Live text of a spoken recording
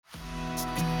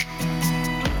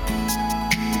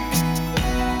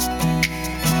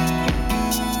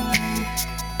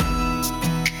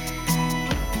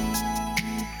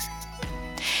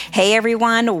Hey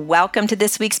everyone, welcome to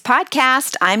this week's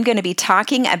podcast. I'm going to be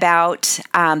talking about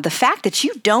the fact that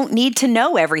you don't need to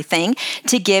know everything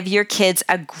to give your kids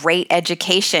a great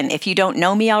education. If you don't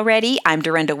know me already, I'm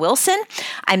Dorinda Wilson.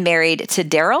 I'm married to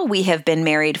Daryl. We have been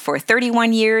married for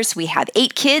 31 years. We have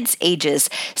 8 kids, ages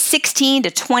 16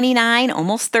 to 29,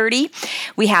 almost 30.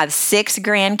 We have 6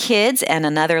 grandkids and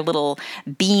another little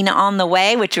bean on the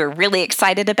way, which we're really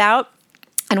excited about.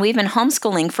 And we've been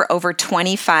homeschooling for over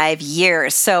 25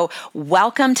 years. So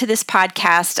welcome to this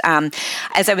podcast.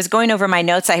 As I was going over my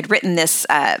notes, I had written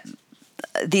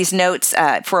these notes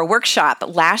for a workshop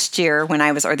last year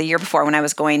or the year before when I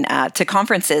was going to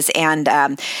conferences,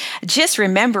 and just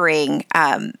remembering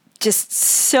just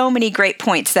so many great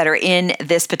points that are in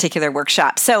this particular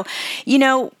workshop. So,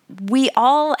 we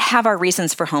all have our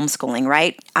reasons for homeschooling,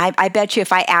 right? I bet you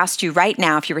if I asked you right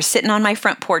now, if you were sitting on my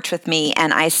front porch with me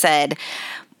and I said,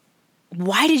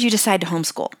 why did you decide to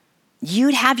homeschool?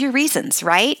 You'd have your reasons,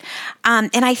 right? And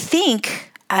I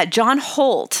think John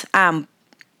Holt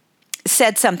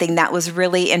said something that was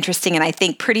really interesting and I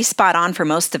think pretty spot on for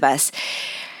most of us.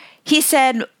 He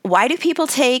said, why do people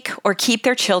take or keep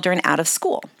their children out of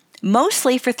school?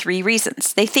 Mostly for 3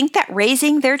 reasons. They think that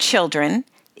raising their children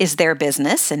is their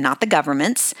business and not the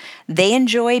government's. They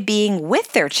enjoy being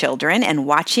with their children and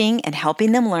watching and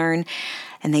helping them learn,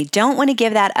 and they don't want to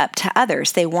give that up to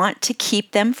others. They want to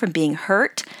keep them from being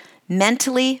hurt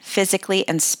mentally, physically,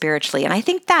 and spiritually. And I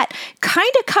think that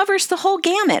kind of covers the whole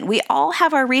gamut. We all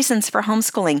have our reasons for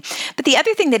homeschooling. But the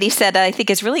other thing that he said that I think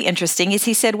is really interesting is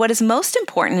he said what is most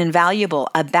important and valuable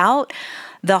about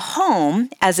the home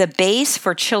as a base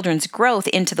for children's growth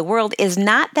into the world is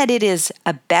not that it is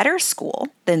a better school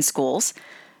than schools,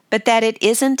 but that it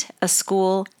isn't a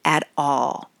school at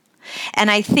all. And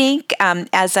I think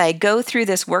as I go through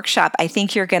this workshop, I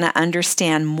think you're going to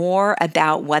understand more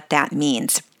about what that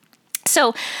means.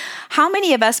 So how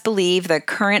many of us believe the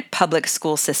current public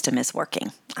school system is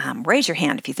working? Raise your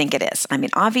hand if you think it is. I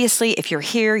mean, obviously, if you're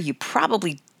here, you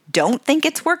probably don't think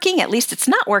it's working. At least it's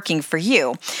not working for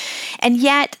you. And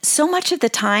yet, so much of the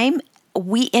time,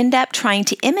 we end up trying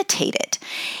to imitate it.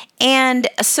 And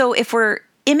so if we're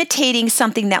imitating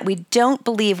something that we don't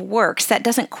believe works, that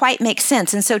doesn't quite make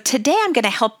sense. And so today I'm going to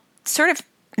help sort of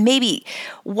maybe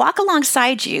walk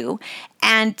alongside you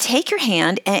and take your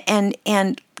hand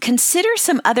and consider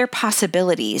some other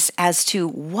possibilities as to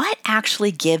what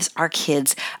actually gives our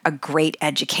kids a great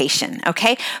education,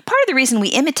 okay? Part of the reason we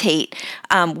imitate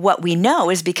what we know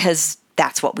is because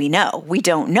that's what we know. We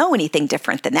don't know anything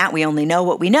different than that. We only know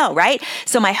what we know, right?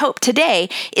 So my hope today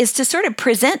is to sort of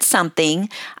present something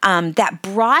that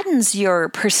broadens your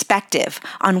perspective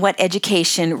on what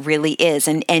education really is.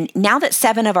 And now that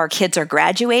 7 of our kids are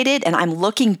graduated and I'm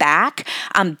looking back,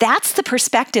 that's the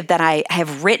perspective that I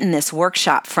have written this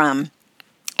workshop from.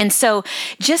 And so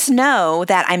just know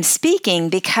that I'm speaking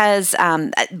because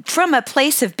from a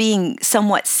place of being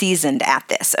somewhat seasoned at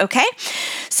this, okay?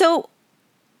 So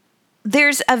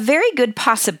there's a very good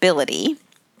possibility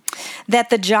that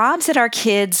the jobs that our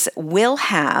kids will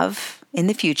have in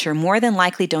the future more than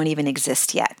likely don't even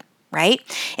exist yet, right?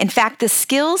 In fact, the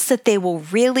skills that they will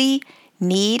really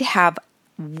need have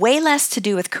way less to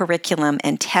do with curriculum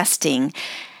and testing,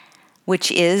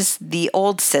 which is the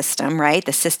old system, right?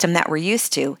 The system that we're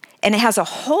used to. And it has a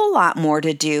whole lot more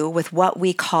to do with what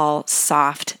we call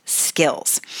soft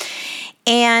skills.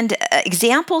 And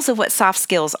examples of what soft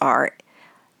skills are: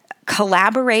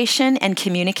 collaboration and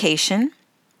communication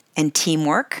and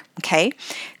teamwork, okay?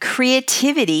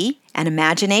 Creativity and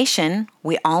imagination,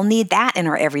 we all need that in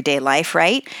our everyday life,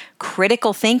 right?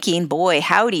 Critical thinking, boy,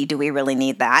 howdy, do we really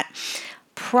need that.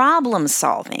 Problem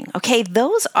solving, okay?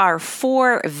 Those are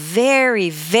 4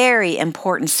 very, very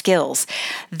important skills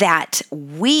that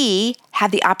we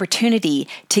have the opportunity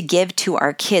to give to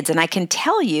our kids. And I can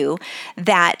tell you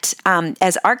that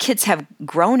as our kids have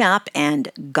grown up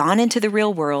and gone into the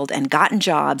real world and gotten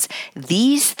jobs,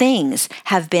 these things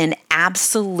have been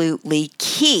absolutely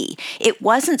key. It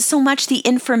wasn't so much the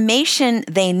information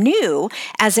they knew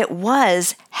as it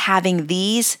was having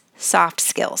these soft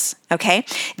skills, okay?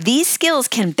 These skills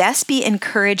can best be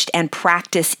encouraged and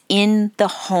practiced in the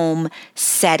home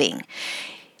setting.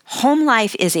 Home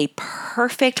life is a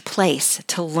perfect place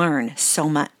to learn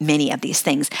so many of these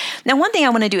things. Now, one thing I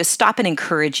want to do is stop and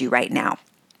encourage you right now.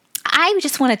 I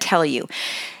just want to tell you,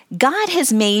 God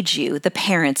has made you the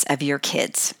parents of your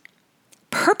kids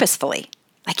purposefully.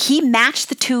 Like He matched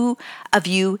the 2 of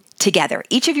you together.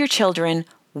 Each of your children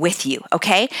with you,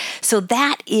 okay? So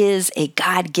that is a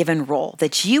God-given role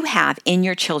that you have in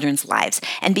your children's lives.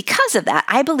 And because of that,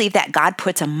 I believe that God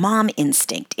puts a mom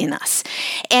instinct in us.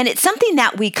 And it's something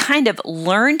that we kind of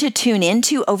learn to tune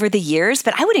into over the years,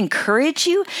 but I would encourage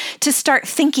you to start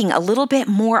thinking a little bit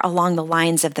more along the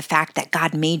lines of the fact that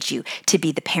God made you to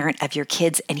be the parent of your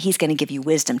kids, and He's going to give you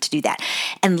wisdom to do that.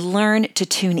 And learn to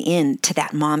tune in to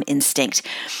that mom instinct.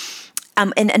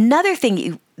 And another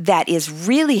thing that is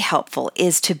really helpful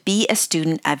is to be a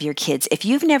student of your kids. If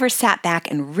you've never sat back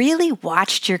and really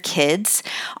watched your kids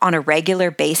on a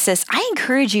regular basis, I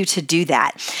encourage you to do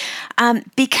that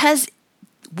because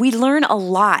we learn a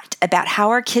lot about how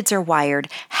our kids are wired,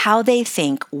 how they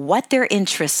think, what their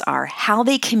interests are, how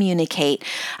they communicate,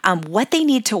 what they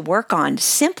need to work on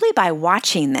simply by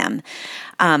watching them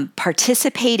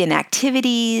participate in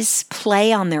activities,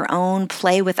 play on their own,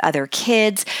 play with other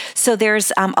kids. So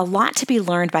there's a lot to be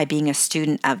learned by being a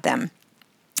student of them.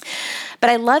 But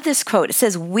I love this quote. It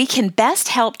says, "We can best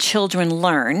help children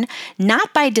learn,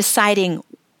 not by deciding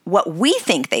what we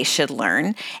think they should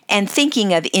learn and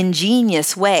thinking of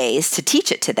ingenious ways to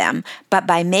teach it to them, but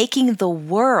by making the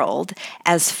world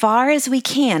as far as we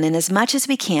can and as much as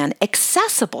we can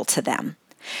accessible to them,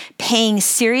 paying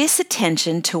serious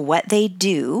attention to what they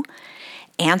do,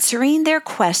 answering their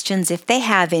questions if they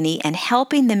have any, and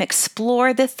helping them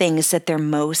explore the things that they're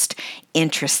most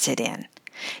interested in."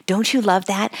 Don't you love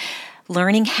that?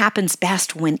 Learning happens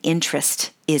best when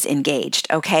interest is engaged,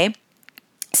 okay?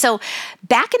 So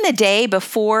back in the day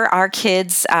before our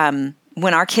kids,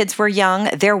 when our kids were young,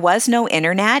 there was no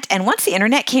internet. And once the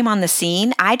internet came on the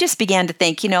scene, I just began to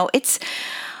think,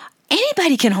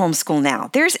 anybody can homeschool now.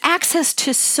 There's access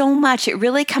to so much. It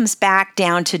really comes back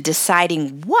down to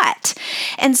deciding what.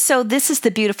 And so this is the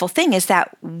beautiful thing, is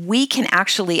that we can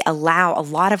actually allow a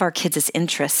lot of our kids'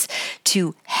 interests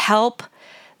to help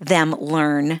them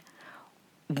learn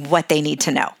what they need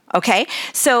to know. Okay?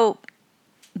 So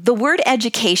the word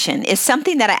education is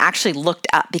something that I actually looked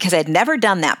up because I'd never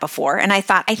done that before. And I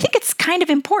thought, I think it's kind of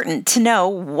important to know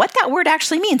what that word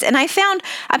actually means. And I found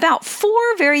about 4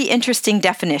 very interesting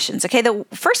definitions. Okay, the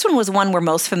first one was one we're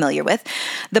most familiar with: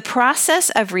 the process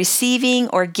of receiving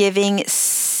or giving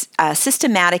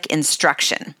systematic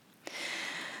instruction.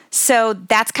 So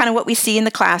that's kind of what we see in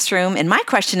the classroom. And my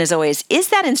question is always, is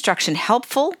that instruction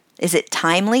helpful? Is it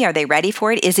timely? Are they ready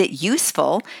for it? Is it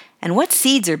useful? And what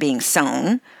seeds are being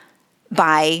sown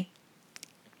by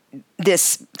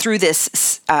through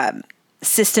this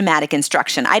systematic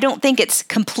instruction? I don't think it's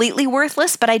completely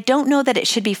worthless, but I don't know that it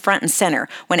should be front and center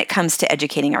when it comes to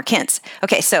educating our kids.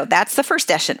 Okay, so that's the first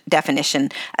definition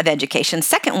of education.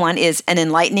 Second one is an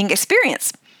enlightening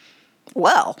experience.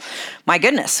 Well, my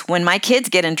goodness, when my kids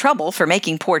get in trouble for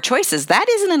making poor choices, that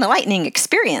isn't an enlightening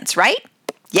experience, right?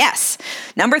 Yes.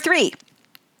 Number 3.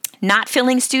 Not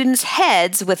filling students'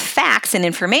 heads with facts and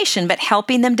information, but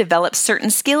helping them develop certain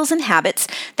skills and habits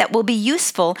that will be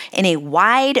useful in a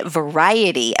wide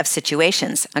variety of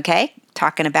situations. Okay?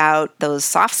 Talking about those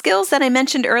soft skills that I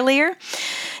mentioned earlier.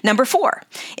 Number 4,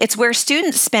 it's where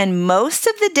students spend most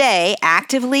of the day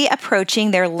actively approaching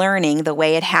their learning the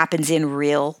way it happens in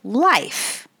real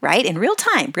life, right? In real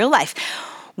time, real life,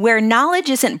 where knowledge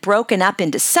isn't broken up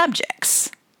into subjects,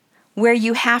 where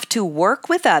you have to work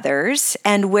with others,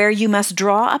 and where you must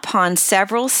draw upon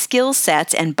several skill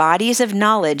sets and bodies of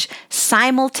knowledge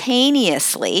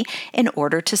simultaneously in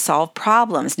order to solve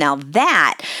problems. Now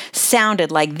that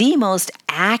sounded like the most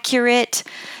accurate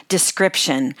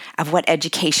description of what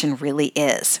education really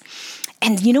is.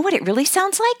 And you know what it really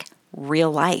sounds like?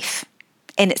 Real life.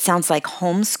 And it sounds like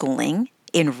homeschooling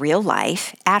in real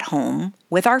life at home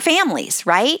with our families,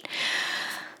 right?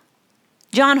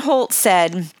 John Holt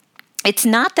said, "It's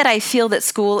not that I feel that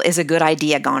school is a good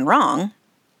idea gone wrong,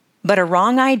 but a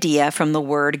wrong idea from the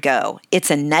word go.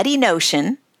 It's a nutty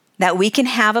notion that we can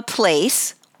have a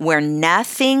place where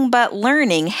nothing but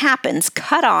learning happens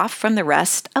cut off from the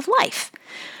rest of life.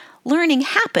 Learning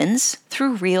happens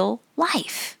through real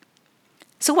life."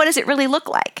 So what does it really look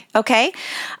like? Okay.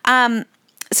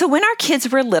 So when our kids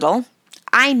were little,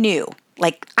 I knew,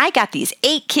 I got these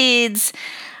 8 kids,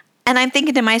 and I'm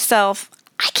thinking to myself,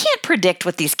 I can't predict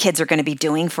what these kids are going to be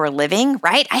doing for a living,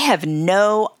 right? I have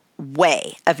no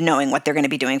way of knowing what they're going to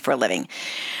be doing for a living.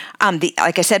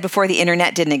 Like I said before, the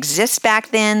internet didn't exist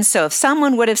back then. So if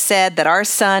someone would have said that our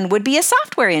son would be a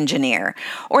software engineer,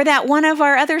 or that one of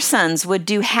our other sons would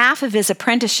do half of his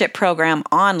apprenticeship program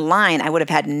online, I would have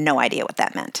had no idea what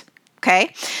that meant.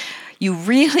 Okay? You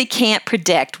really can't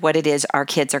predict what it is our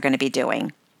kids are going to be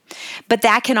doing. But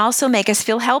that can also make us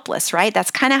feel helpless, right? That's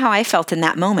kind of how I felt in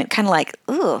that moment, kind of like,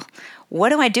 ooh, what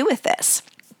do I do with this?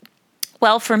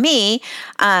 Well, for me,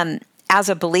 as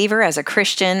a believer, as a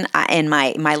Christian, and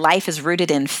my life is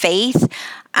rooted in faith.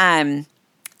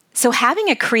 So having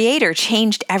a creator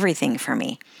changed everything for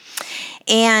me.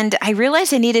 And I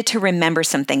realized I needed to remember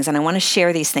some things, and I want to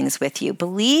share these things with you.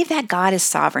 Believe that God is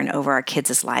sovereign over our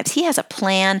kids' lives. He has a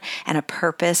plan and a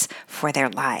purpose for their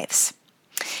lives.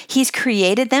 He's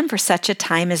created them for such a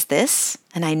time as this.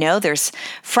 And I know there's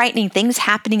frightening things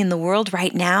happening in the world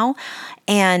right now.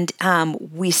 And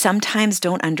we sometimes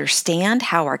don't understand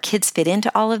how our kids fit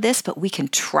into all of this, but we can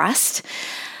trust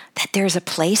that there's a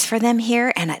place for them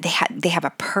here, and they have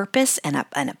a purpose and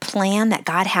a plan that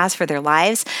God has for their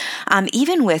lives.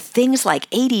 Even with things like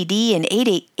ADD and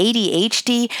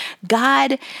ADHD,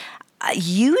 God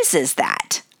uses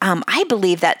that. I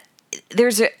believe that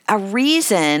there's a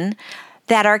reason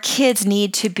that our kids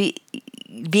need to be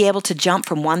able to jump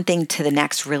from one thing to the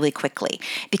next really quickly,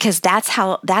 because that's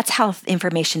how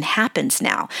information happens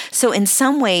now. So in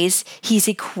some ways, He's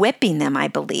equipping them, I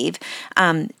believe,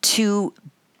 to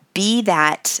be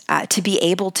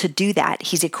able to do that.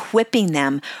 He's equipping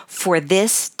them for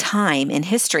this time in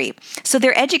history. So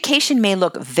their education may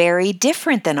look very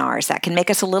different than ours. That can make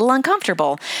us a little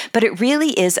uncomfortable, but it really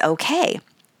is okay.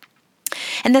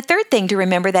 And the third thing to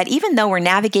remember, that even though we're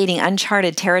navigating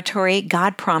uncharted territory,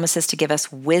 God promises to give us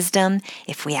wisdom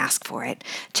if we ask for it.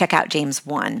 Check out James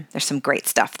 1. There's some great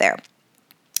stuff there.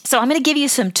 So I'm going to give you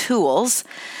some tools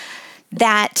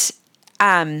that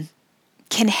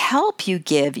can help you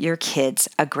give your kids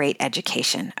a great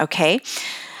education, okay?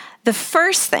 The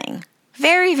first thing,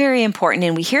 very, very important,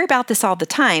 and we hear about this all the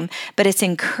time, but it's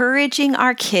encouraging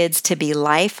our kids to be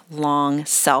lifelong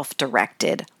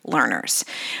self-directed learners.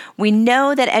 We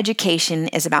know that education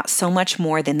is about so much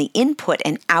more than the input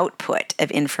and output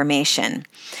of information.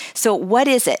 So what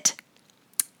is it?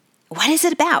 What is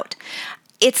it about?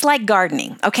 It's like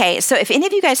gardening, okay? So if any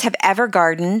of you guys have ever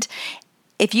gardened,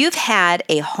 if you've had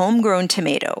a homegrown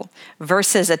tomato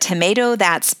versus a tomato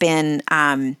that's been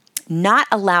not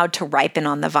allowed to ripen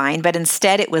on the vine, but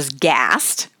instead it was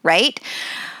gassed, right?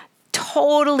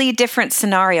 Totally different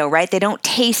scenario, right? They don't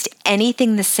taste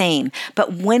anything the same.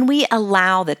 But when we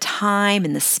allow the time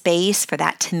and the space for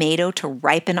that tomato to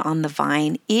ripen on the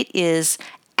vine, it is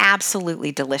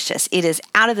absolutely delicious. It is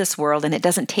out of this world, and it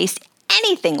doesn't taste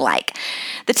anything like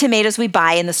the tomatoes we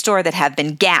buy in the store that have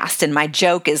been gassed. And my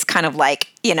joke is kind of like,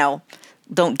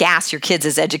 don't gas your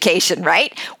kids' education,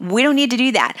 right? We don't need to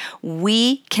do that.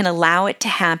 We can allow it to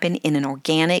happen in an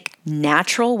organic,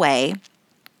 natural way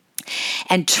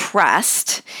and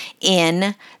trust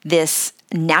in this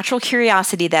natural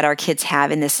curiosity that our kids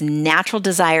have and this natural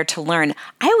desire to learn.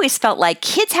 I always felt like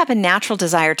kids have a natural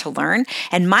desire to learn,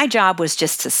 and my job was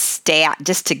just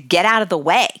to get out of the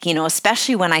way,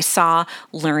 especially when I saw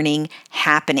learning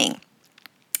happening.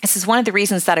 This is one of the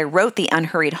reasons that I wrote The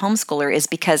Unhurried Homeschooler, is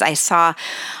because I saw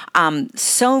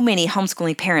so many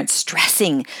homeschooling parents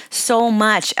stressing so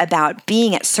much about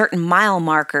being at certain mile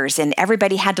markers, and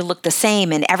everybody had to look the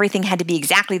same and everything had to be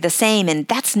exactly the same. And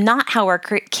that's not how our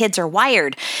kids are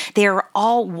wired. They are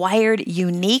all wired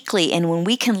uniquely. And when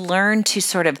we can learn to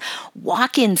sort of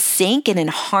walk in sync and in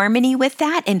harmony with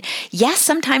that, and yes,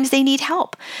 sometimes they need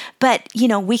help, but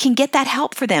we can get that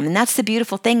help for them. And that's the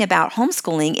beautiful thing about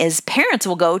homeschooling, is parents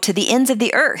will go to the ends of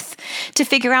the earth to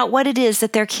figure out what it is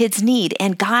that their kids need.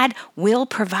 And God will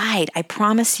provide. I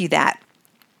promise you that.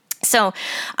 So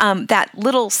that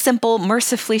little simple,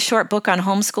 mercifully short book on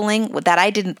homeschooling that I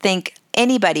didn't think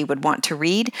anybody would want to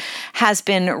read has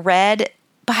been read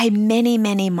by many,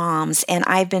 many moms. And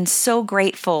I've been so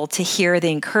grateful to hear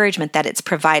the encouragement that it's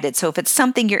provided. So if it's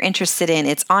something you're interested in,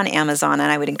 it's on Amazon,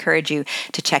 and I would encourage you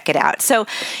to check it out. So,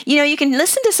 you can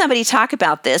listen to somebody talk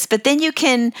about this, but then you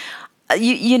can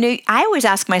I always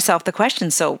ask myself the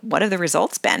question, so what have the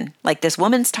results been? Like, this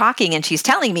woman's talking and she's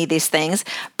telling me these things,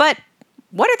 but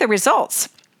what are the results?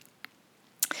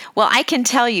 Well, I can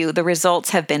tell you the results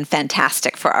have been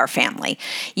fantastic for our family.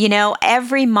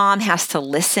 Every mom has to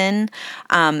listen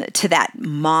to that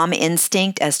mom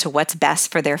instinct as to what's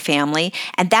best for their family.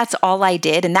 And that's all I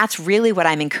did. And that's really what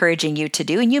I'm encouraging you to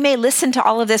do. And you may listen to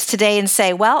all of this today and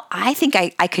say, well, I think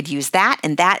I could use that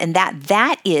and that and that.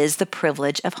 That is the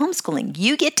privilege of homeschooling.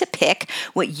 You get to pick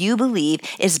what you believe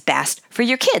is best for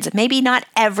your kids. Maybe not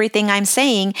everything I'm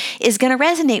saying is going to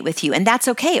resonate with you, and that's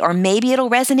okay. Or maybe it'll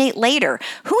resonate later.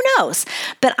 Who knows?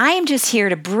 But I am just here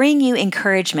to bring you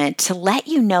encouragement, to let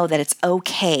you know that it's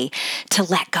okay to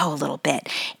let go a little bit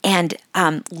and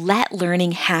let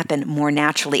learning happen more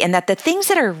naturally. And that the things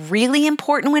that are really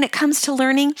important when it comes to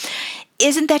learning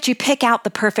isn't that you pick out the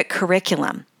perfect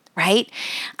curriculum, right?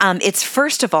 It's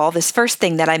first of all, this first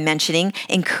thing that I'm mentioning,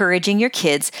 encouraging your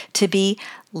kids to be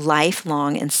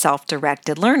lifelong and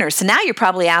self-directed learners. So now you're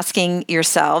probably asking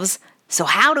yourselves, so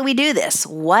how do we do this?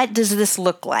 What does this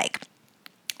look like?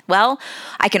 Well,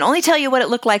 I can only tell you what it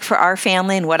looked like for our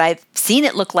family and what I've seen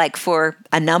it look like for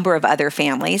a number of other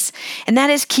families, and that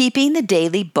is keeping the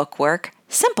daily bookwork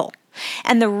simple.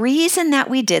 And the reason that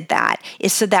we did that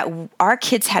is so that our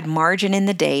kids had margin in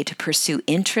the day to pursue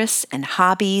interests and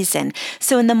hobbies. And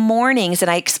so in the mornings,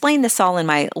 and I explain this all in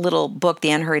my little book, The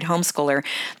Unhurried Homeschooler,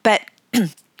 but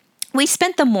we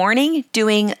spent the morning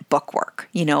doing bookwork,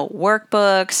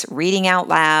 workbooks, reading out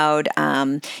loud,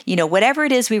 whatever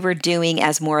it is we were doing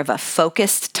as more of a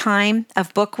focused time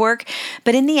of bookwork.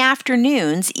 But in the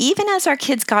afternoons, even as our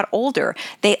kids got older,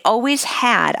 they always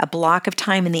had a block of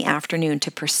time in the afternoon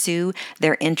to pursue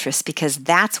their interests, because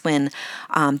that's when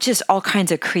just all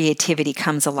kinds of creativity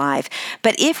comes alive.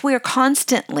 But if we're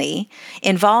constantly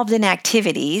involved in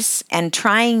activities and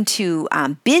trying to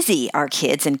busy our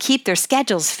kids and keep their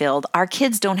schedules filled, our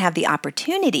kids don't have the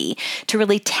opportunity to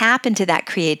really tap into that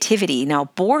creativity. Now,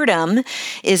 boredom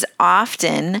is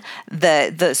often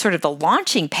the sort of the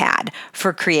launching pad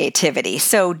for creativity.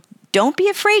 So don't be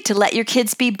afraid to let your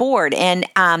kids be bored and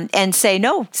say,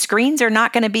 no, screens are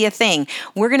not going to be a thing.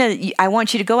 I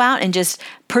want you to go out and just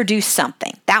produce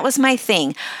something. That was my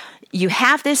thing. You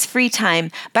have this free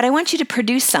time, but I want you to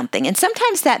produce something. And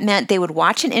sometimes that meant they would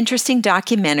watch an interesting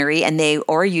documentary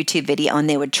or a YouTube video, and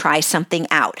they would try something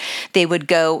out. They would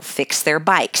go fix their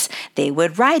bikes. They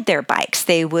would ride their bikes.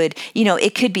 They would,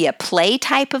 it could be a play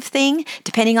type of thing,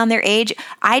 depending on their age.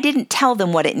 I didn't tell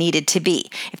them what it needed to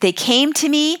be. If they came to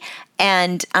me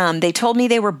and they told me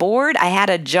they were bored, I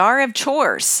had a jar of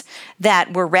chores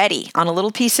that were ready on a little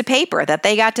piece of paper that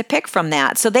they got to pick from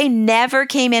that. So they never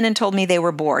came in and told me they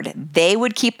were bored. They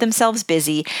would keep themselves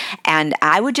busy, and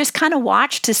I would just kind of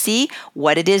watch to see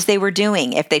what it is they were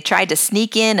doing. If they tried to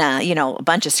sneak in a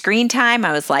bunch of screen time,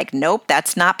 I was like, nope,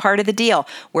 that's not part of the deal.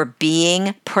 We're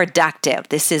being productive.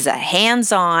 This is a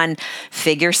hands-on,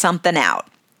 figure something out.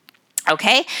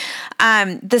 Okay?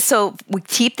 So we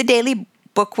keep the daily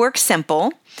bookwork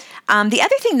simple. The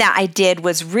other thing that I did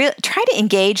was try to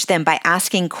engage them by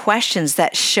asking questions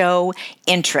that show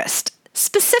interest,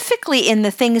 specifically in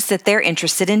the things that they're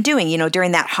interested in doing.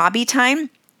 During that hobby time,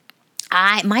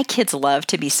 my kids love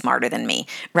to be smarter than me,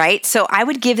 right? So I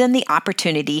would give them the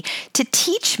opportunity to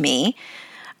teach me,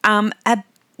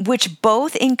 which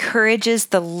both encourages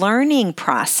the learning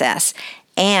process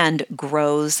and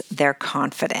grows their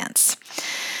confidence.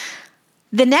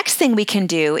 The next thing we can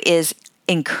do is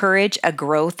encourage a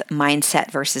growth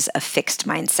mindset versus a fixed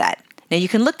mindset. Now, you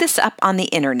can look this up on the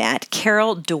internet.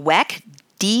 Carol Dweck,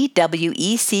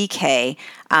 Dweck,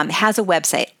 has a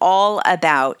website all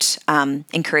about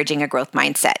encouraging a growth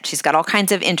mindset. She's got all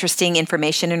kinds of interesting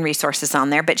information and resources on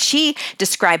there, but she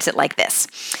describes it like this.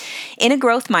 In a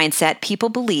growth mindset, people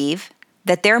believe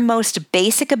that their most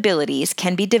basic abilities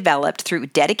can be developed through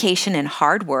dedication and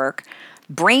hard work.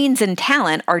 Brains and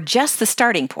talent are just the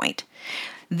starting point.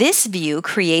 This view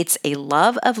creates a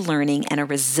love of learning and a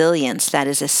resilience that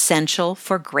is essential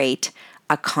for great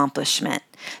accomplishment.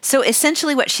 So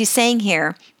essentially what she's saying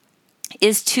here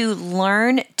is to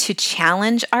learn to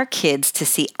challenge our kids to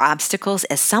see obstacles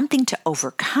as something to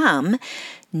overcome,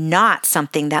 not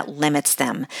something that limits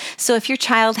them. So if your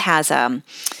child has a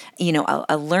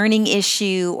learning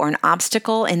issue or an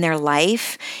obstacle in their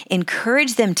life,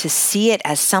 encourage them to see it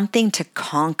as something to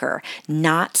conquer,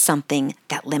 not something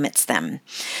that limits them.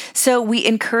 So we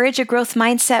encourage a growth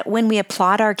mindset when we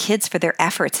applaud our kids for their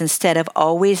efforts instead of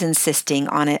always insisting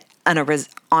on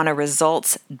a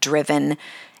results-driven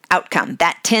outcome.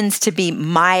 That tends to be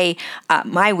my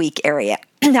weak area.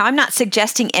 Now, I'm not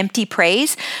suggesting empty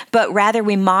praise, but rather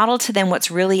we model to them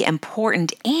what's really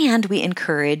important, and we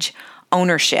encourage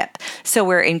ownership. So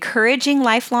we're encouraging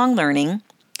lifelong learning,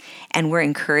 and we're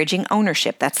encouraging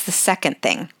ownership. That's the second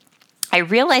thing. I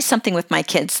realized something with my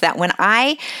kids, that when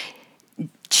I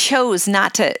chose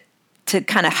not to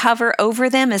kind of hover over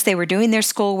them as they were doing their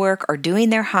schoolwork or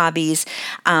doing their hobbies,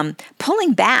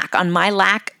 pulling back on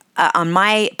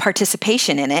my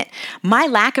participation in it, my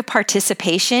lack of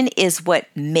participation is what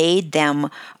made them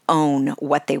own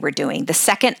what they were doing. The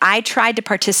second I tried to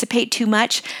participate too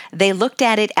much, they looked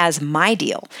at it as my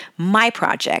deal, my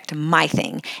project, my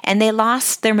thing, and they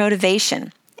lost their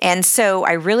motivation. And so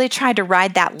I really tried to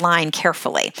ride that line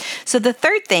carefully. So the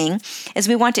third thing is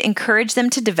we want to encourage them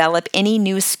to develop any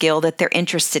new skill that they're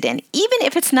interested in, even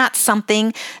if it's not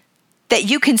something that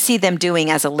you can see them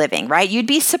doing as a living, right? You'd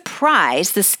be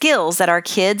surprised the skills that our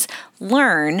kids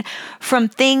learn from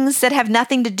things that have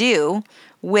nothing to do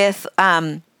with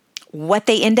what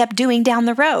they end up doing down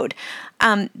the road.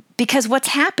 Because what's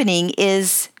happening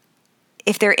is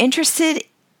if they're interested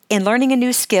in learning a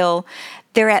new skill,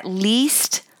 they're at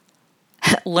least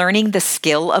learning the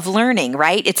skill of learning,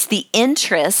 right? It's the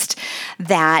interest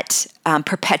that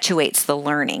perpetuates the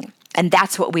learning. And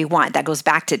that's what we want. That goes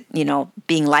back to,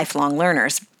 being lifelong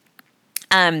learners.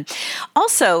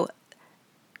 Also,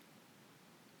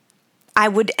 I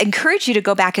would encourage you to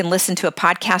go back and listen to a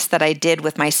podcast that I did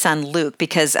with my son, Luke,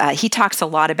 because he talks a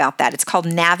lot about that. It's called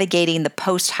Navigating the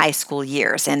Post-High School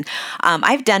Years. And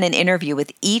I've done an interview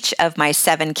with each of my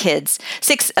 7 kids,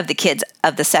 6 of the kids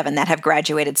of the 7 that have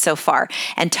graduated so far,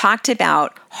 and talked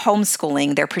about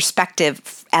homeschooling, their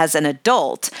perspective as an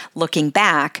adult, looking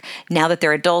back, now that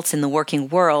they're adults in the working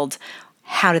world.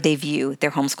 How do they view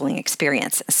their homeschooling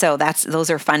experience? So those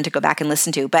are fun to go back and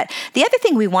listen to. But the other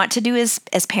thing we want to do as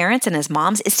parents and as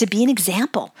moms is to be an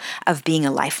example of being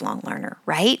a lifelong learner,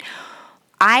 right?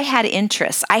 I had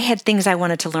interests. I had things I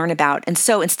wanted to learn about. And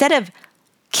so instead of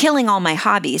killing all my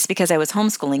hobbies because I was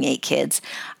homeschooling 8 kids,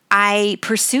 I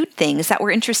pursued things that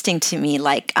were interesting to me,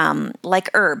 like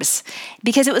herbs,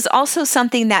 because it was also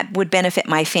something that would benefit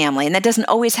my family. And that doesn't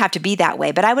always have to be that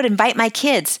way. But I would invite my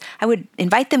kids. I would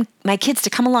invite my kids to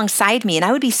come alongside me, and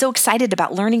I would be so excited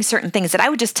about learning certain things that I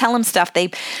would just tell them stuff they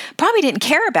probably didn't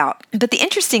care about. But the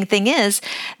interesting thing is,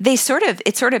 it sort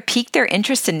of piqued their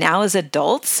interest, and now as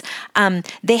adults,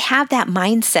 they have that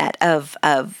mindset of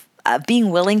being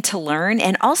willing to learn.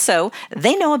 And also,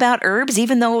 they know about herbs,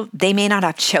 even though they may not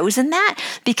have chosen that,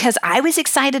 because I was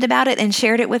excited about it and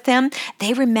shared it with them.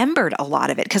 They remembered a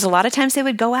lot of it, because a lot of times they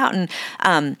would go out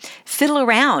and fiddle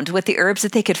around with the herbs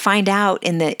that they could find out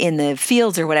in the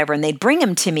fields or whatever, and they'd bring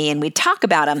them to me and we'd talk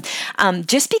about them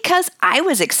just because I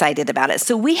was excited about it.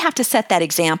 So we have to set that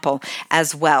example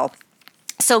as well.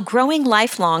 So growing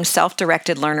lifelong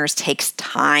self-directed learners takes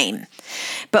time,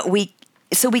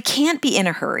 so we can't be in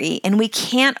a hurry, and we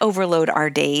can't overload our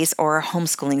days or our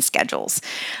homeschooling schedules.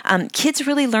 Kids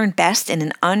really learn best in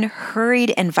an unhurried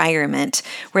environment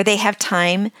where they have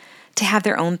time to have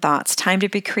their own thoughts, time to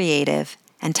be creative,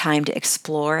 and time to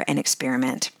explore and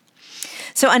experiment.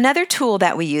 So another tool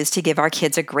that we use to give our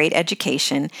kids a great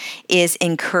education is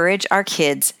encourage our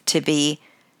kids to be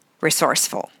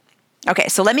resourceful. Okay,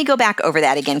 so let me go back over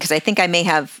that again, because I think I may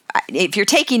have, if you're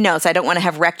taking notes, I don't want to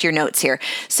have wrecked your notes here.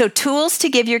 So tools to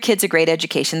give your kids a great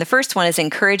education. The first one is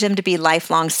encourage them to be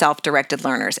lifelong self-directed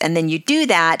learners. And then you do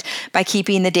that by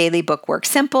keeping the daily book work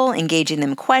simple, engaging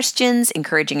them in questions,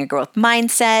 encouraging a growth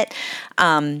mindset,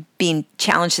 being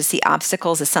challenged to see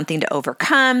obstacles as something to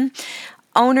overcome,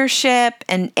 ownership,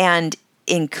 and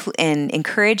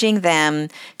encouraging them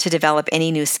to develop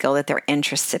any new skill that they're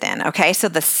interested in. Okay, so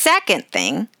the second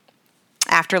thing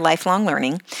after lifelong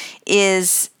learning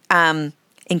is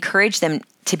encourage them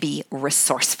to be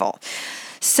resourceful.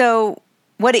 So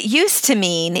what it used to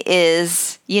mean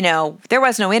is, there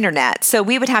was no internet. So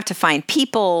we would have to find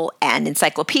people and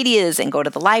encyclopedias and go to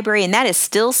the library. And that is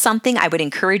still something I would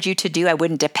encourage you to do. I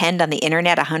wouldn't depend on the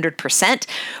internet 100%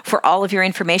 for all of your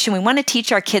information. We want to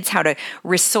teach our kids how to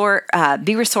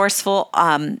be resourceful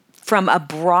from a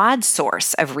broad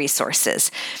source of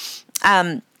resources.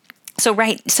 So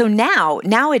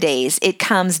nowadays, it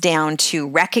comes down to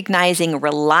recognizing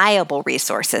reliable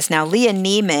resources. Now, Leah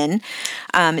Neiman,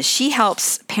 she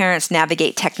helps parents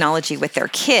navigate technology with their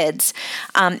kids,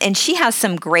 and she has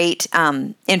some great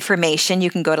information.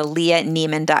 You can go to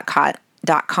leahneiman.com.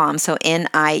 So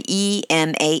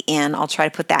NIEMAN. I'll try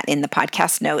to put that in the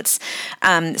podcast notes.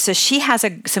 So she has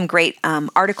some great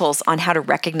articles on how to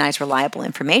recognize reliable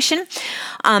information.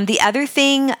 The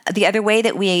other way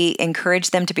that we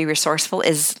encourage them to be resourceful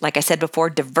is, like I said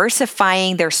before,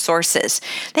 diversifying their sources.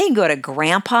 They can go to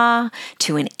grandpa,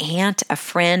 to an aunt, a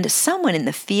friend, someone in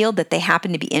the field that they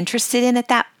happen to be interested in at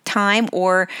that time,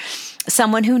 or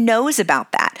someone who knows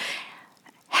about that.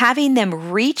 Having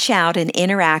them reach out and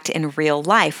interact in real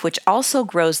life, which also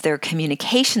grows their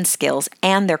communication skills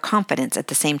and their confidence at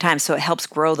the same time. So it helps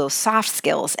grow those soft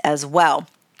skills as well.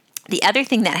 The other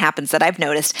thing that happens that I've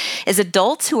noticed is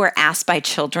adults who are asked by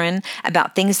children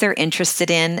about things they're interested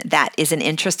in that is an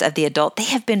interest of the adult, they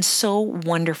have been so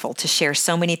wonderful to share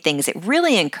so many things. It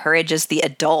really encourages the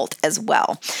adult as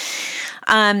well.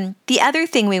 The other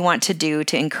thing we want to do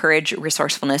to encourage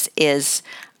resourcefulness is,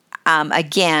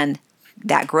 again,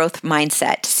 that growth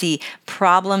mindset, to see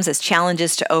problems as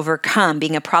challenges to overcome,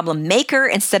 being a problem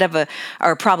maker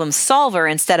or a problem solver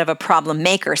instead of a problem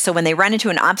maker. So when they run into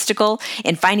an obstacle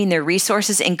in finding their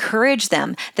resources, encourage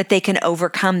them that they can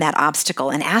overcome that obstacle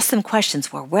and ask them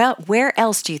questions. Well, where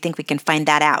else do you think we can find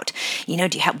that out?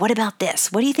 What about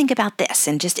this? What do you think about this?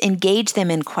 And just engage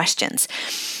them in questions.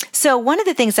 So one of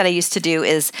the things that I used to do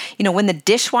is, when the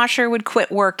dishwasher would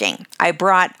quit working, I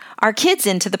brought our kids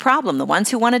into the problem, the ones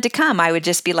who wanted to come. I would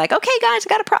just be like, okay, guys, I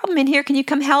got a problem in here. Can you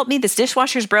come help me? This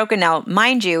dishwasher's broken. Now,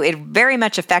 mind you, it very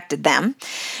much affected them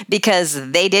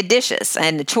because they did dishes.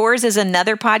 And chores is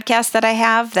another podcast that I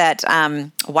have that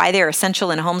why they're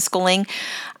essential in homeschooling.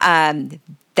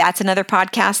 That's another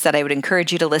podcast that I would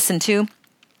encourage you to listen to.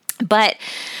 But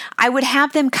I would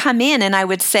have them come in and I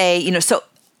would say,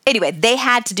 anyway, they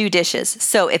had to do dishes.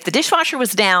 So if the dishwasher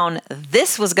was down,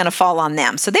 this was going to fall on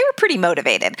them. So they were pretty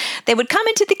motivated. They would come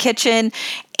into the kitchen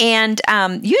and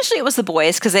usually it was the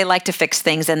boys because they like to fix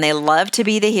things and they love to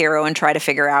be the hero and try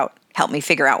to help me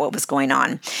figure out what was going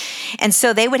on. And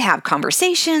so they would have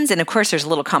conversations. And of course, there's a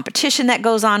little competition that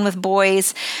goes on with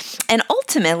boys. And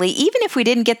ultimately, even if we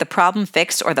didn't get the problem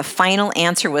fixed or the final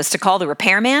answer was to call the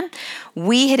repairman,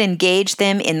 we had engaged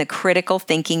them in the critical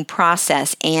thinking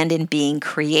process and in being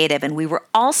creative. And we were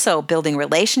also building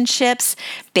relationships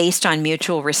based on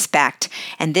mutual respect.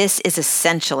 And this is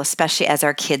essential, especially as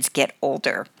our kids get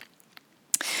older.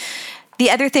 The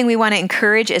other thing we want to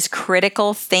encourage is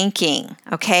critical thinking,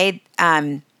 okay?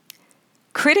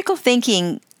 Critical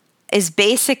thinking is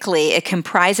basically, it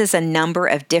comprises a number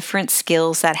of different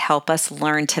skills that help us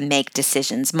learn to make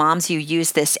decisions. Moms, you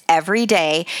use this every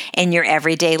day in your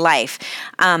everyday life.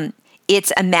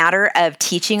 It's a matter of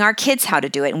teaching our kids how to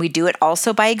do it, and we do it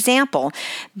also by example.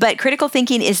 But critical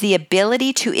thinking is the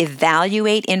ability to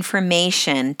evaluate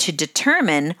information to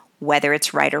determine whether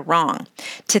it's right or wrong.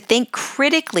 To think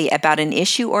critically about an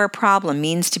issue or a problem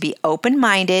means to be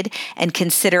open-minded and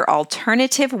consider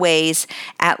alternative ways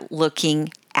at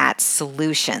looking at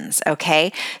solutions,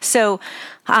 okay? So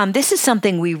this is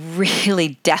something we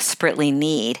really desperately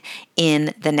need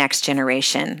in the next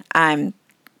generation.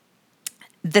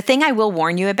 The thing I will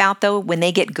warn you about, though, when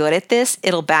they get good at this,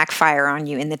 it'll backfire on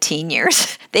you in the teen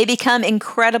years. They become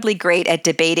incredibly great at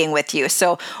debating with you.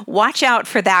 So watch out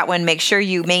for that one. Make sure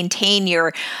you maintain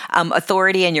your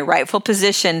authority and your rightful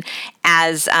position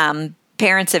as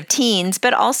parents of teens,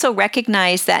 but also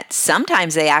recognize that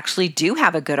sometimes they actually do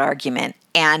have a good argument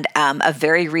and a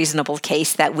very reasonable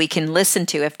case that we can listen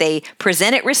to. If they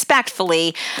present it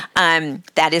respectfully,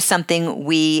 that is something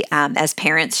we as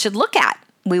parents should look at.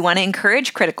 We want to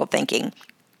encourage critical thinking.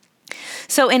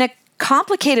 So in a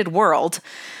complicated world,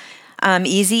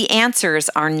 easy answers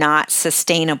are not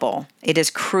sustainable. It is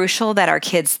crucial that our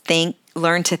kids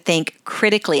learn to think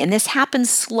critically. And this happens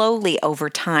slowly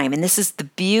over time. And this is the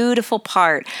beautiful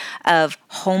part of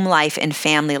home life and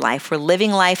family life. We're living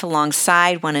life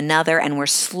alongside one another, and we're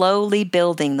slowly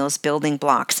building those building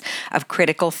blocks of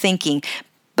critical thinking.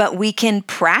 But we can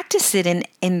practice it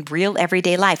in real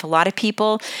everyday life. A lot of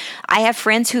people, I have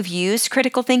friends who've used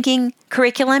critical thinking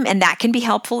curriculum, and that can be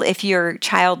helpful if your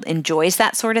child enjoys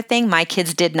that sort of thing. My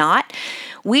kids did not.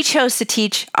 We chose to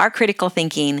teach our critical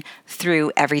thinking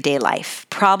through everyday life,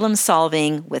 problem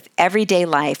solving with everyday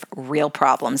life, real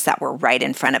problems that were right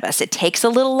in front of us. It takes a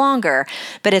little longer,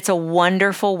 but it's a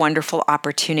wonderful, wonderful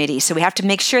opportunity. So we have to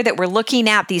make sure that we're looking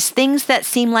at these things that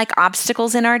seem like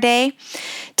obstacles in our day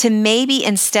to maybe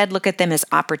instead look at them as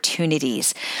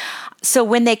opportunities. So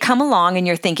when they come along and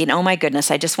you're thinking, oh my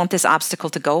goodness, I just want this obstacle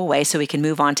to go away so we can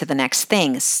move on to the next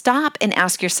thing, stop and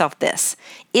ask yourself this: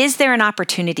 is there an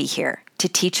opportunity here to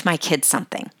teach my kids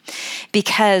something?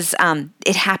 Because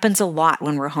it happens a lot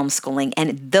when we're homeschooling,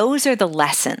 and those are the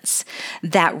lessons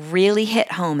that really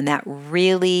hit home and that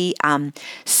really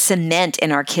cement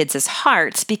in our kids'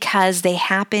 hearts because they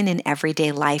happen in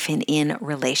everyday life and in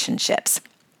relationships.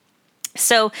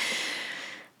 So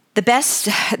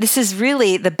this is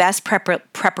really the best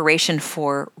preparation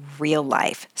for real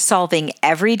life, solving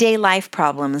everyday life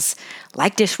problems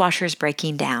like dishwashers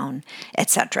breaking down,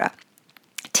 etc.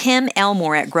 Tim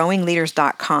Elmore at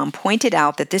growingleaders.com pointed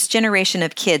out that this generation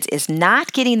of kids is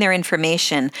not getting their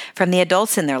information from the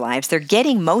adults in their lives. They're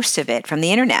getting most of it from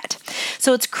the internet.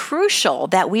 So it's crucial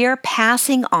that we are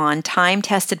passing on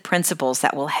time-tested principles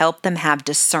that will help them have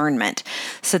discernment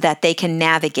so that they can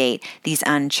navigate these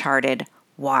uncharted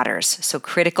waters. So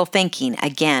critical thinking,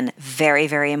 again, very,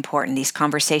 very important. These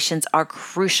conversations are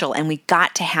crucial, and we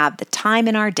got to have the time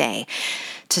in our day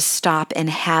to stop and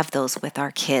have those with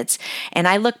our kids. And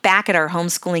I look back at our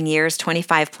homeschooling years,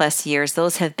 25 plus years,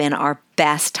 those have been our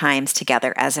best times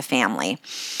together as a family.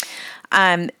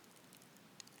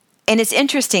 And it's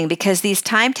interesting because these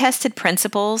time-tested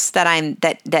principles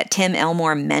that Tim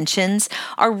Elmore mentions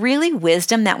are really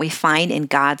wisdom that we find in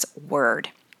God's Word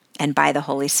and by the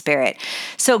Holy Spirit.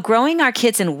 So growing our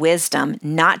kids in wisdom,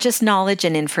 not just knowledge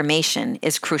and information,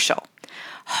 is crucial.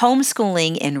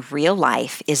 Homeschooling in real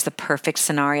life is the perfect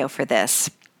scenario for this.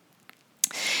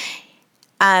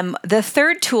 The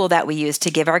third tool that we use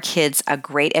to give our kids a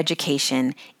great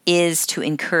education is to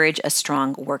encourage a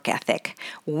strong work ethic.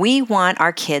 We want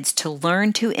our kids to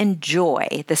learn to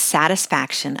enjoy the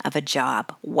satisfaction of a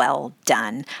job well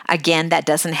done. Again, that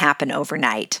doesn't happen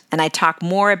overnight. And I talk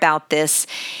more about this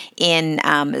in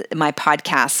my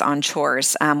podcasts on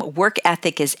chores. Work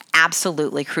ethic is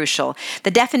absolutely crucial.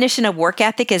 The definition of work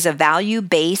ethic is a value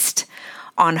based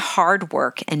on hard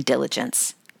work and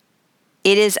diligence.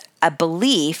 It is a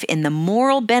belief in the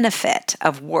moral benefit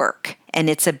of work and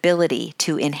its ability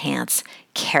to enhance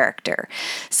character.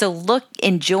 So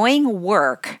enjoying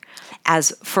work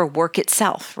as for work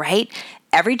itself, right?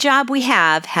 Every job we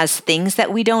have has things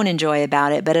that we don't enjoy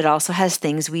about it, but it also has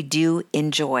things we do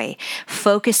enjoy.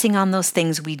 Focusing on those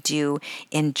things we do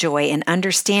enjoy and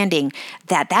understanding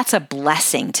that that's a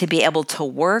blessing to be able to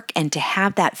work and to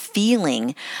have that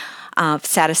feeling of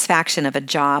satisfaction of a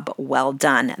job well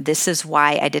done. This is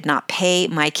why I did not pay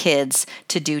my kids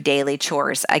to do daily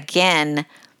chores. Again,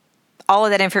 all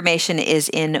of that information is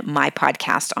in my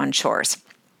podcast on chores.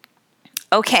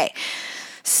 Okay,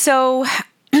 so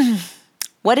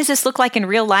what does this look like in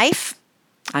real life?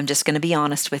 I'm just going to be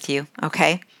honest with you,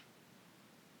 okay?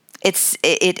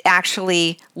 It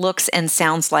actually looks and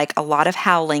sounds like a lot of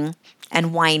howling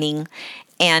and whining,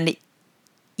 and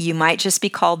you might just be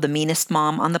called the meanest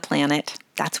mom on the planet.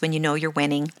 That's when you know you're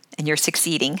winning and you're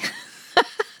succeeding.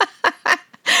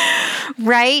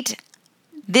 Right?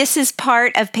 This is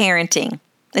part of parenting.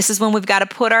 This is when we've got to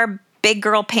put our big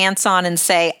girl pants on and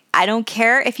say, I don't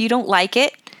care if you don't like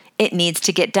it. It needs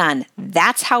to get done.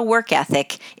 That's how work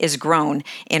ethic is grown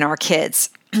in our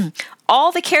kids.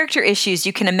 All the character issues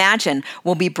you can imagine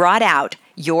will be brought out,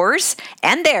 yours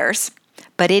and theirs,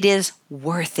 but it is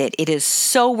worth it. It is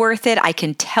so worth it. I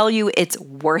can tell you it's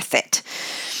worth it.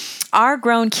 Our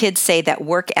grown kids say that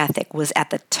work ethic was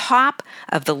at the top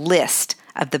of the list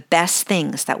of the best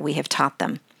things that we have taught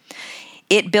them.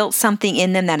 It built something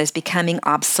in them that is becoming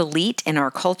obsolete in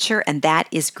our culture, and that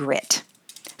is grit.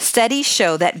 Studies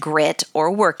show that grit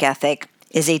or work ethic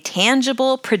is a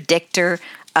tangible predictor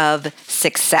of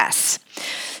success.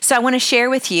 So I want to share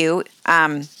with you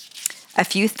a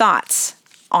few thoughts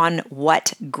on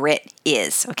what grit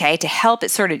is, okay, to help you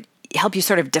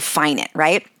sort of define it,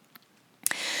 right?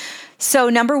 So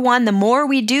number one, the more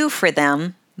we do for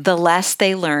them, the less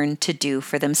they learn to do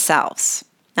for themselves.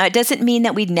 Now, it doesn't mean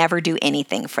that we'd never do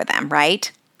anything for them,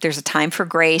 right? There's a time for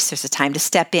grace, there's a time to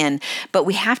step in, but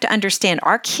we have to understand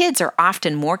our kids are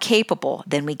often more capable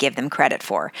than we give them credit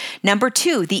for. Number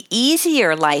two, the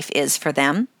easier life is for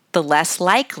them, the less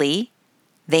likely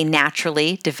they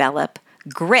naturally develop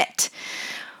grit.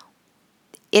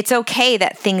 It's okay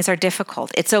that things are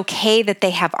difficult. It's okay that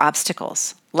they have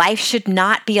obstacles. Life should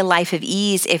not be a life of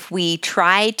ease. If we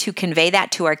try to convey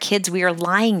that to our kids, we are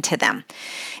lying to them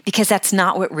because that's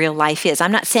not what real life is.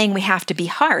 I'm not saying we have to be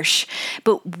harsh,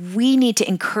 but we need to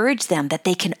encourage them that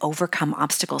they can overcome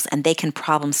obstacles and they can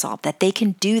problem solve, that they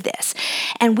can do this.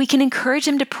 And we can encourage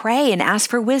them to pray and ask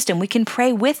for wisdom. We can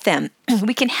pray with them.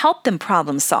 We can help them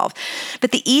problem solve.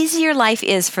 But the easier life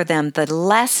is for them, the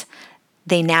less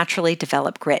they naturally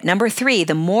develop grit. Number three,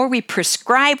 the more we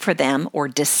prescribe for them or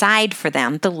decide for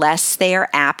them, the less they are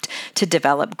apt to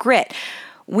develop grit.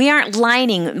 We aren't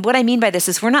lining, what I mean by this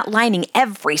is we're not lining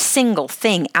every single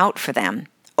thing out for them,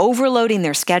 overloading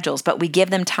their schedules, but we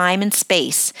give them time and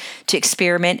space to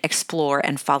experiment, explore,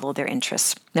 and follow their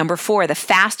interests. Number four, the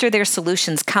faster their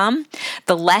solutions come,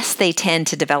 the less they tend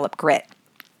to develop grit.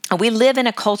 We live in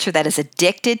a culture that is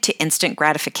addicted to instant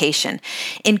gratification.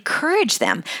 Encourage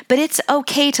them, but it's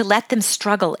okay to let them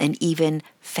struggle and even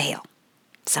fail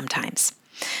sometimes.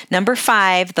 Number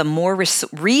five, the more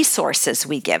resources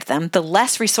we give them, the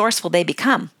less resourceful they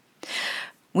become.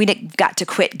 We got to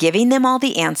quit giving them all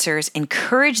the answers,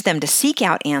 encourage them to seek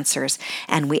out answers,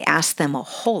 and we ask them a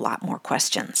whole lot more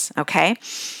questions, okay?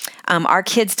 Our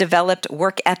kids developed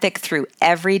work ethic through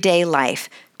everyday life.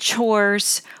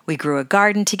 chores, we grew a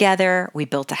garden together, we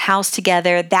built a house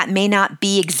together. That may not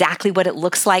be exactly what it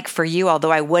looks like for you,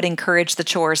 although I would encourage the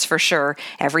chores for sure.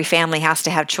 Every family has to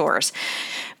have chores.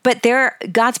 But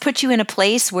God's put you in a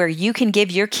place where you can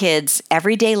give your kids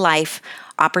everyday life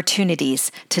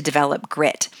opportunities to develop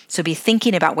grit. So be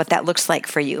thinking about what that looks like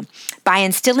for you. By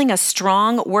instilling a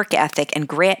strong work ethic and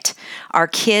grit, our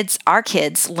kids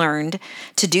learned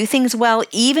to do things well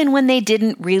even when they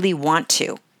didn't really want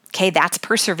to. Okay, that's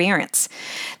perseverance.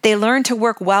 They learn to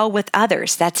work well with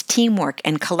others. That's teamwork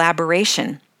and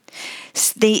collaboration.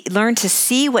 They learn to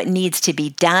see what needs to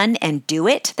be done and do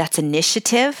it. That's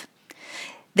initiative.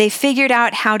 They figured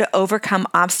out how to overcome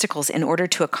obstacles in order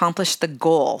to accomplish the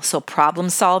goal. So problem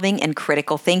solving and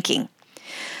critical thinking.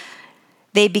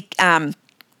 They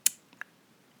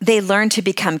learned to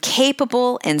become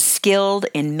capable and skilled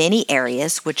in many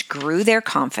areas, which grew their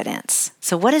confidence.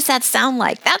 So what does that sound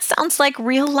like? That sounds like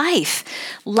real life.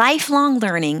 Lifelong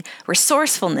learning,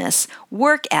 resourcefulness,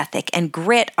 work ethic, and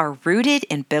grit are rooted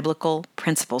in biblical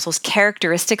principles. Those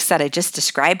characteristics that I just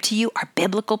described to you are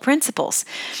biblical principles.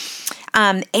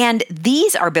 And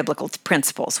these are biblical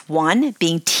principles. One,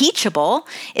 being teachable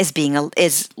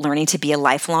is learning to be a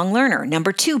lifelong learner.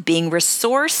 Number two, being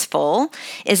resourceful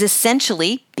is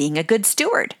essentially being a good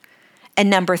steward. And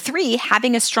number three,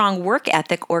 having a strong work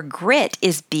ethic or grit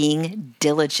is being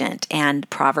diligent. And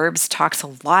Proverbs talks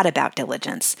a lot about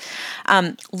diligence.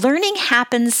 Learning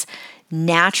happens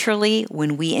naturally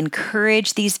when we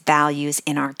encourage these values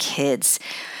in our kids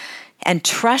and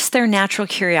trust their natural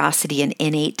curiosity and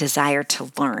innate desire to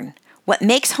learn. What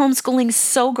makes homeschooling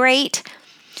so great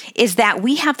is that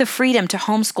we have the freedom to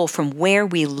homeschool from where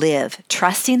we live,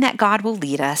 trusting that God will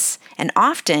lead us, and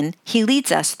often He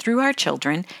leads us through our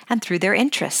children and through their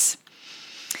interests.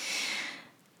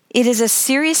 It is a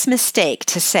serious mistake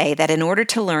to say that in order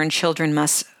to learn, children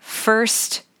must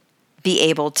first be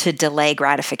able to delay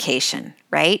gratification,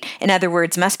 right? In other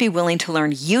words, must be willing to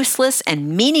learn useless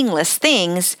and meaningless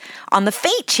things on the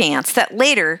faint chance that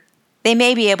later they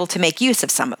may be able to make use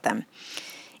of some of them.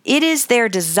 It is their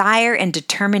desire and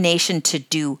determination to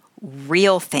do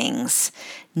real things,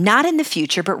 not in the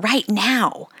future, but right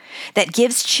now, that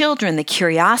gives children the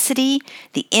curiosity,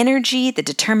 the energy, the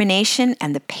determination,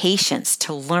 and the patience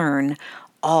to learn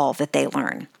all that they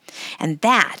learn. And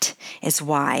that is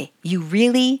why you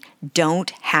really don't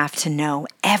have to know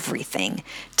everything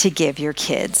to give your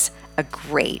kids a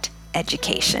great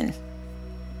education.